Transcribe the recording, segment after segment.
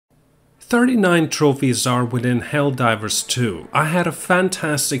39 trophies are within Helldivers 2. I had a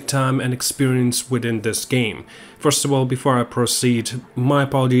fantastic time and experience within this game. First of all, before I proceed, my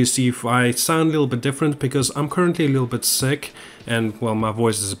apologies if I sound a little bit different because I'm currently a little bit sick and, well, my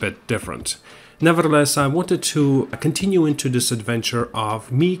voice is a bit different. Nevertheless, I wanted to continue into this adventure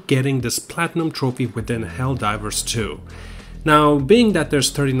of me getting this platinum trophy within Helldivers 2. Now, being that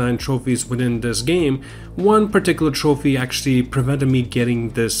there's 39 trophies within this game, one particular trophy actually prevented me getting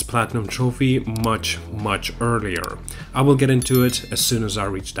this platinum trophy much earlier. I will get into it as soon as I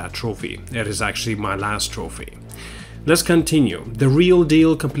reach that trophy. It is actually my last trophy. Let's continue. The real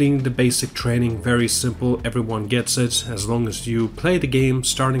deal, completing the basic training, very simple, everyone gets it. As long as you play the game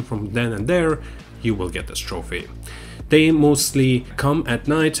starting from then and there, you will get this trophy. They mostly come at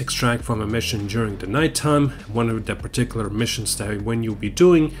night, extract from a mission during the nighttime, one of the particular missions that when you'll be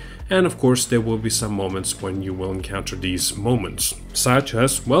doing, and of course there will be some moments when you will encounter these moments, such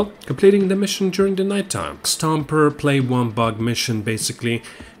as, well, completing the mission during the nighttime. Stomper, play one bug mission basically.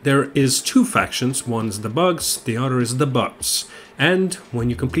 There is two factions, one is the bugs, the other is the bugs, and when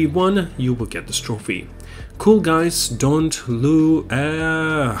you complete one, you will get this trophy. Cool guys, don't lose.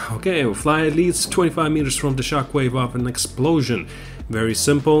 Okay, fly at least 25 meters from the shockwave of an explosion. Very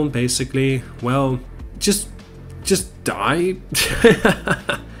simple, basically. Well, just die.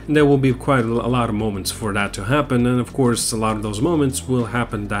 There will be quite a lot of moments for that to happen, and of course, a lot of those moments will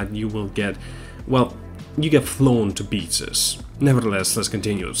happen that you will get, well, you get flown to pieces. Nevertheless, let's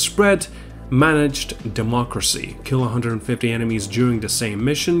continue. Spread. Managed democracy. Kill 150 enemies during the same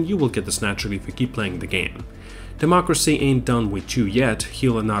mission. You will get this naturally if you keep playing the game. Democracy ain't done with you yet.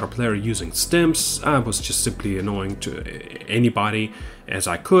 Heal another player using stims. I was just simply annoying to anybody as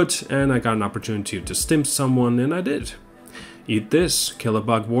I could, and I got an opportunity to stim someone, and I did. Eat this. Kill a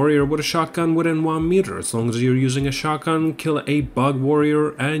bug warrior with a shotgun within 1 meter. As long as you're using a shotgun, kill a bug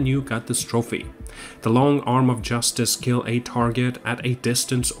warrior and you got this trophy. The long arm of justice. Kill a target at a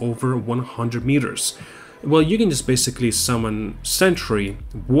distance over 100 meters. Well, you can just basically summon sentry,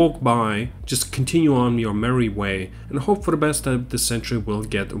 walk by, just continue on your merry way, and hope for the best that the sentry will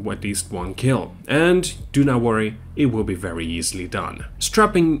get at least one kill. And do not worry, it will be very easily done.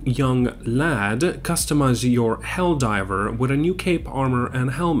 Strapping young lad, customize your Helldiver with a new cape, armor, and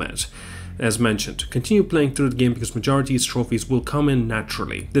helmet. As mentioned, continue playing through the game because majority of these trophies will come in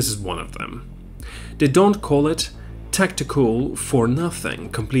naturally. This is one of them. They don't call it tactical for nothing.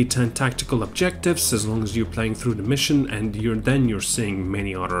 Complete 10 tactical objectives as long as you're playing through the mission, and you're seeing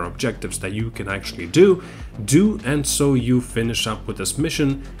many other objectives that you can actually do, and so you finish up with this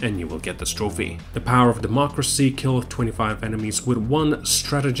mission and you will get this trophy. The power of democracy. Kill 25 enemies with one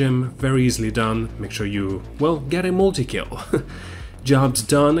stratagem. Very easily done. Make sure you, well, get a multi-kill. Job's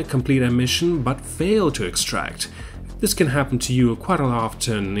done. Complete a mission but fail to extract. This can happen to you quite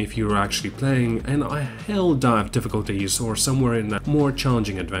often if you're actually playing in a Helldive difficulties or somewhere in the more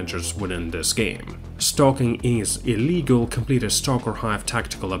challenging adventures within this game. Stalking is illegal. Complete a Stalker Hive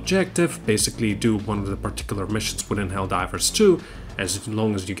tactical objective. Basically do one of the particular missions within Helldivers 2. As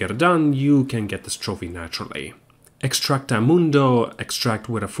long as you get it done, you can get this trophy naturally. Extractamundo, extract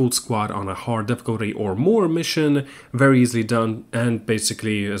with a full squad on a hard difficulty or more mission, very easily done, and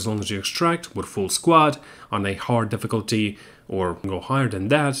basically as long as you extract with full squad on a hard difficulty or go higher than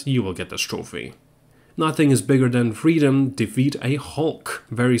that, you will get this trophy. Nothing is bigger than freedom. Defeat a Hulk.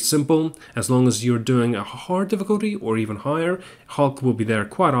 Very simple, as long as you're doing a hard difficulty or even higher, Hulk will be there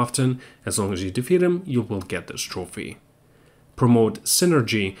quite often. As long as you defeat him, you will get this trophy. Promote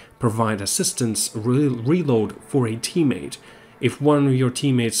synergy, provide assistance, reload for a teammate. If one of your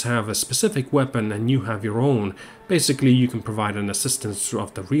teammates have a specific weapon and you have your own, basically you can provide an assistance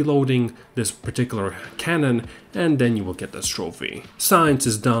of the reloading this particular cannon, and then you will get this trophy. Science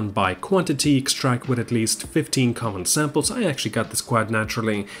is done by quantity. Extract with at least 15 common samples. I actually got this quite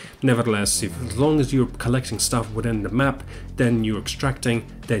naturally. Nevertheless, as long as you're collecting stuff within the map, then you're extracting,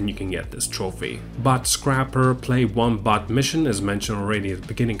 then you can get this trophy. Bot Scrapper, play one bot mission, as mentioned already at the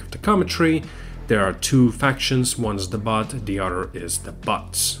beginning of the commentary. There are two factions, one is the bot, the other is the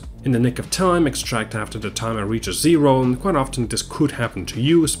bots. In the nick of time, extract after the timer reaches 0, and quite often this could happen to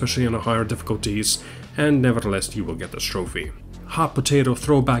you, especially on the higher difficulties, and nevertheless you will get this trophy. Hot potato,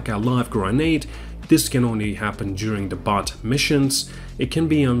 throwback a live grenade. This can only happen during the bot missions. It can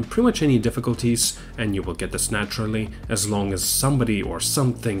be on pretty much any difficulties, and you will get this naturally. As long as somebody or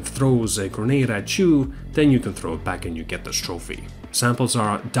something throws a grenade at you, then you can throw it back and you get this trophy. Samples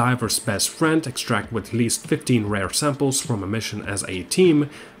are diver's best friend. Extract with at least 15 rare samples from a mission as a team.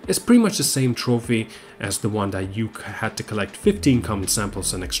 It's pretty much the same trophy as the one that you had to collect 15 common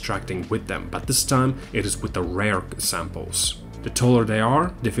samples and extracting with them, but this time it is with the rare samples. The taller they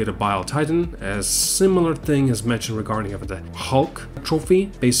are, defeated Bile Titan. A similar thing is mentioned regarding of the Hulk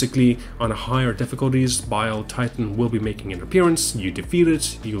trophy. Basically, on a higher difficulties, Bile Titan will be making an appearance. You defeat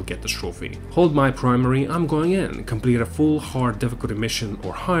it, you'll get this trophy. Hold my primary, I'm going in. Complete a full hard difficulty mission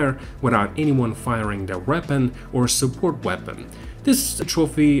or higher without anyone firing their weapon or support weapon. This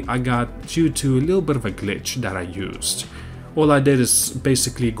trophy I got due to a little bit of a glitch that I used. All I did is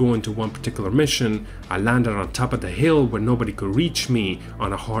basically go into one particular mission. I landed on top of the hill where nobody could reach me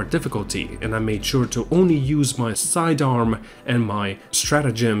on a hard difficulty, and I made sure to only use my sidearm and my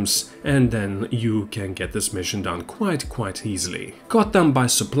stratagems, and then you can get this mission done quite easily. Got them by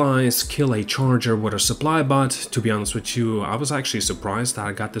supplies, kill a charger with a supply bot. To be honest with you, I was actually surprised that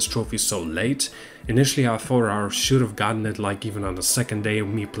I got this trophy so late. Initially I thought I should have gotten it like even on the second day of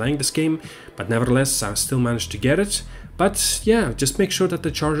me playing this game, but nevertheless I still managed to get it. But yeah, just make sure that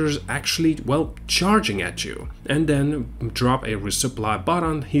the charger is actually, well, charging at you. And then drop a resupply bot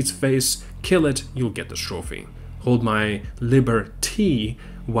on his face, kill it, you'll get this trophy. Hold my Liberty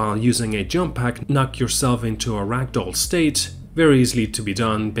while using a jump pack, knock yourself into a ragdoll state. Very easily to be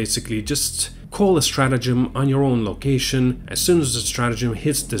done. Basically just call a stratagem on your own location. As soon as the stratagem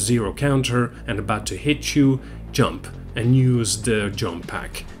hits the 0 counter and about to hit you, jump and use the jump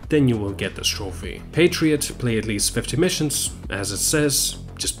pack. Then you will get this trophy. Patriot, play at least 50 missions, as it says,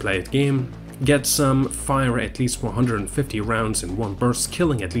 just play the game. Get some, fire at least 150 rounds in one burst,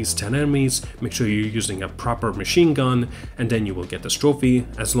 killing at least 10 enemies. Make sure you're using a proper machine gun, and then you will get this trophy,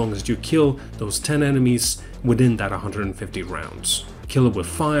 as long as you kill those 10 enemies within that 150 rounds. Kill it with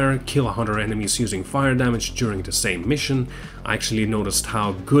fire, kill 100 enemies using fire damage during the same mission. I actually noticed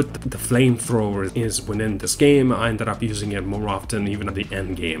how good the flamethrower is within this game. I ended up using it more often even at the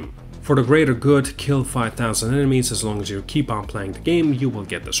end game. For the greater good, kill 5,000 enemies. As long as you keep on playing the game, you will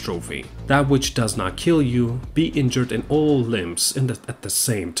get this trophy. That which does not kill you, be injured in all limbs at the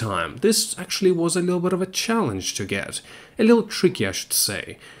same time. This actually was a little bit of a challenge to get. A little tricky, I should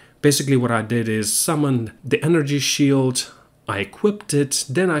say. Basically what I did is summon the energy shield, I equipped it,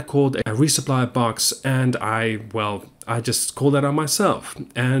 then I called a resupply box, and I just called that on myself.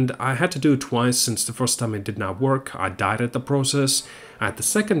 And I had to do it twice since the first time it did not work. I died at the process. At the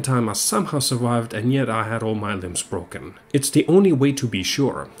second time I somehow survived, and yet I had all my limbs broken. It's the only way to be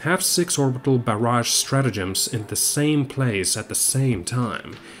sure. Have 6 orbital barrage stratagems in the same place at the same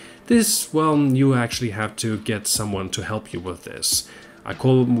time. This, well, you actually have to get someone to help you with this. I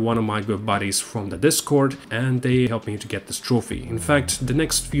called one of my good buddies from the Discord, and they helped me to get this trophy. In fact, the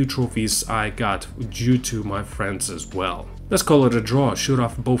next few trophies I got due to my friends as well. Let's call it a draw. Shoot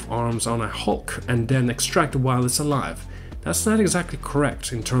off both arms on a Hulk and then extract it while it's alive. That's not exactly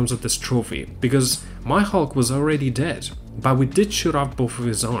correct in terms of this trophy, because my Hulk was already dead, but we did shoot off both of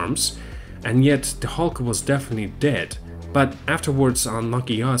his arms, and yet the Hulk was definitely dead. But afterwards,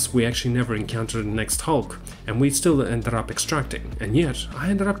 unlucky us, we actually never encountered the next Hulk, and we still ended up extracting, and yet I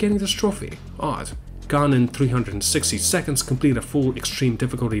ended up getting this trophy. Odd. Gone in 360 seconds, complete a full extreme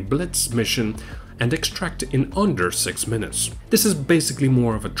difficulty blitz mission, and extract in under 6 minutes. This is basically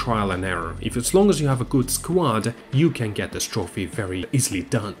more of a trial and error. If as long as you have a good squad, you can get this trophy very easily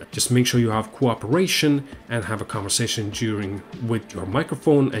done. Just make sure you have cooperation and have a conversation with your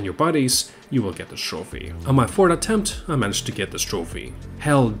microphone and your buddies, you will get this trophy. On my 4th attempt, I managed to get this trophy.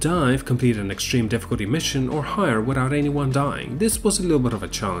 Helldive completed an extreme difficulty mission or higher without anyone dying. This was a little bit of a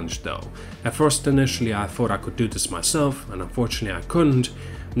challenge though. At first, initially I thought I could do this myself, and unfortunately I couldn't.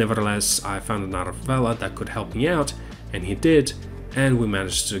 Nevertheless, I found another fella that could help me out, and he did, and we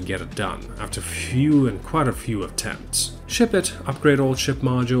managed to get it done after quite a few attempts. Ship it, upgrade all ship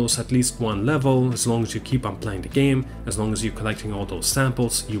modules at least 1 level. As long as you keep on playing the game, as long as you're collecting all those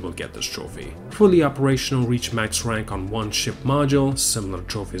samples, you will get this trophy. Fully operational, reach max rank on 1 ship module, similar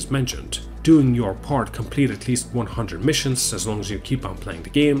trophies mentioned. Doing your part, complete at least 100 missions. As long as you keep on playing the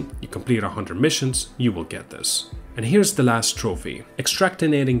game, you complete 100 missions, you will get this. And here's the last trophy.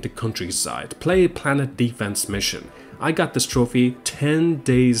 Extractinating the countryside. Play planet defense mission. I got this trophy 10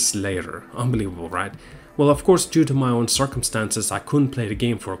 days later. Unbelievable, right? Well, of course, due to my own circumstances, I couldn't play the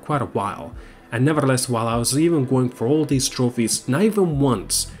game for quite a while. And nevertheless, while I was even going for all these trophies, not even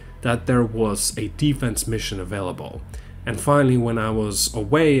once that there was a defense mission available. And finally, when I was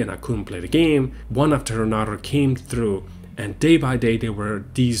away and I couldn't play the game, one after another came through, and day by day there were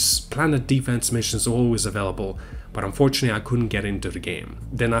these planet defense missions always available, but unfortunately I couldn't get into the game.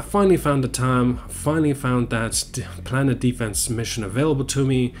 Then I finally found the time, finally found that planet defense mission available to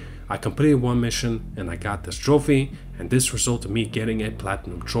me. I completed 1 mission and I got this trophy, and this resulted in me getting a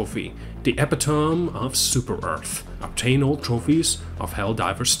platinum trophy, the epitome of Super Earth. Obtain all trophies of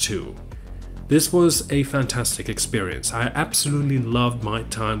Helldivers 2. This was a fantastic experience. I absolutely loved my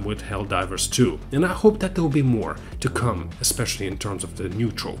time with Helldivers 2, and I hope that there will be more to come, especially in terms of the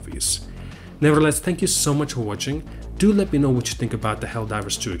new trophies. Nevertheless, thank you so much for watching. Do let me know what you think about the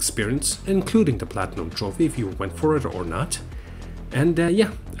Helldivers 2 experience, including the Platinum Trophy if you went for it or not. And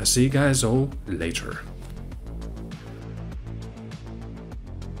yeah, I'll see you guys all later.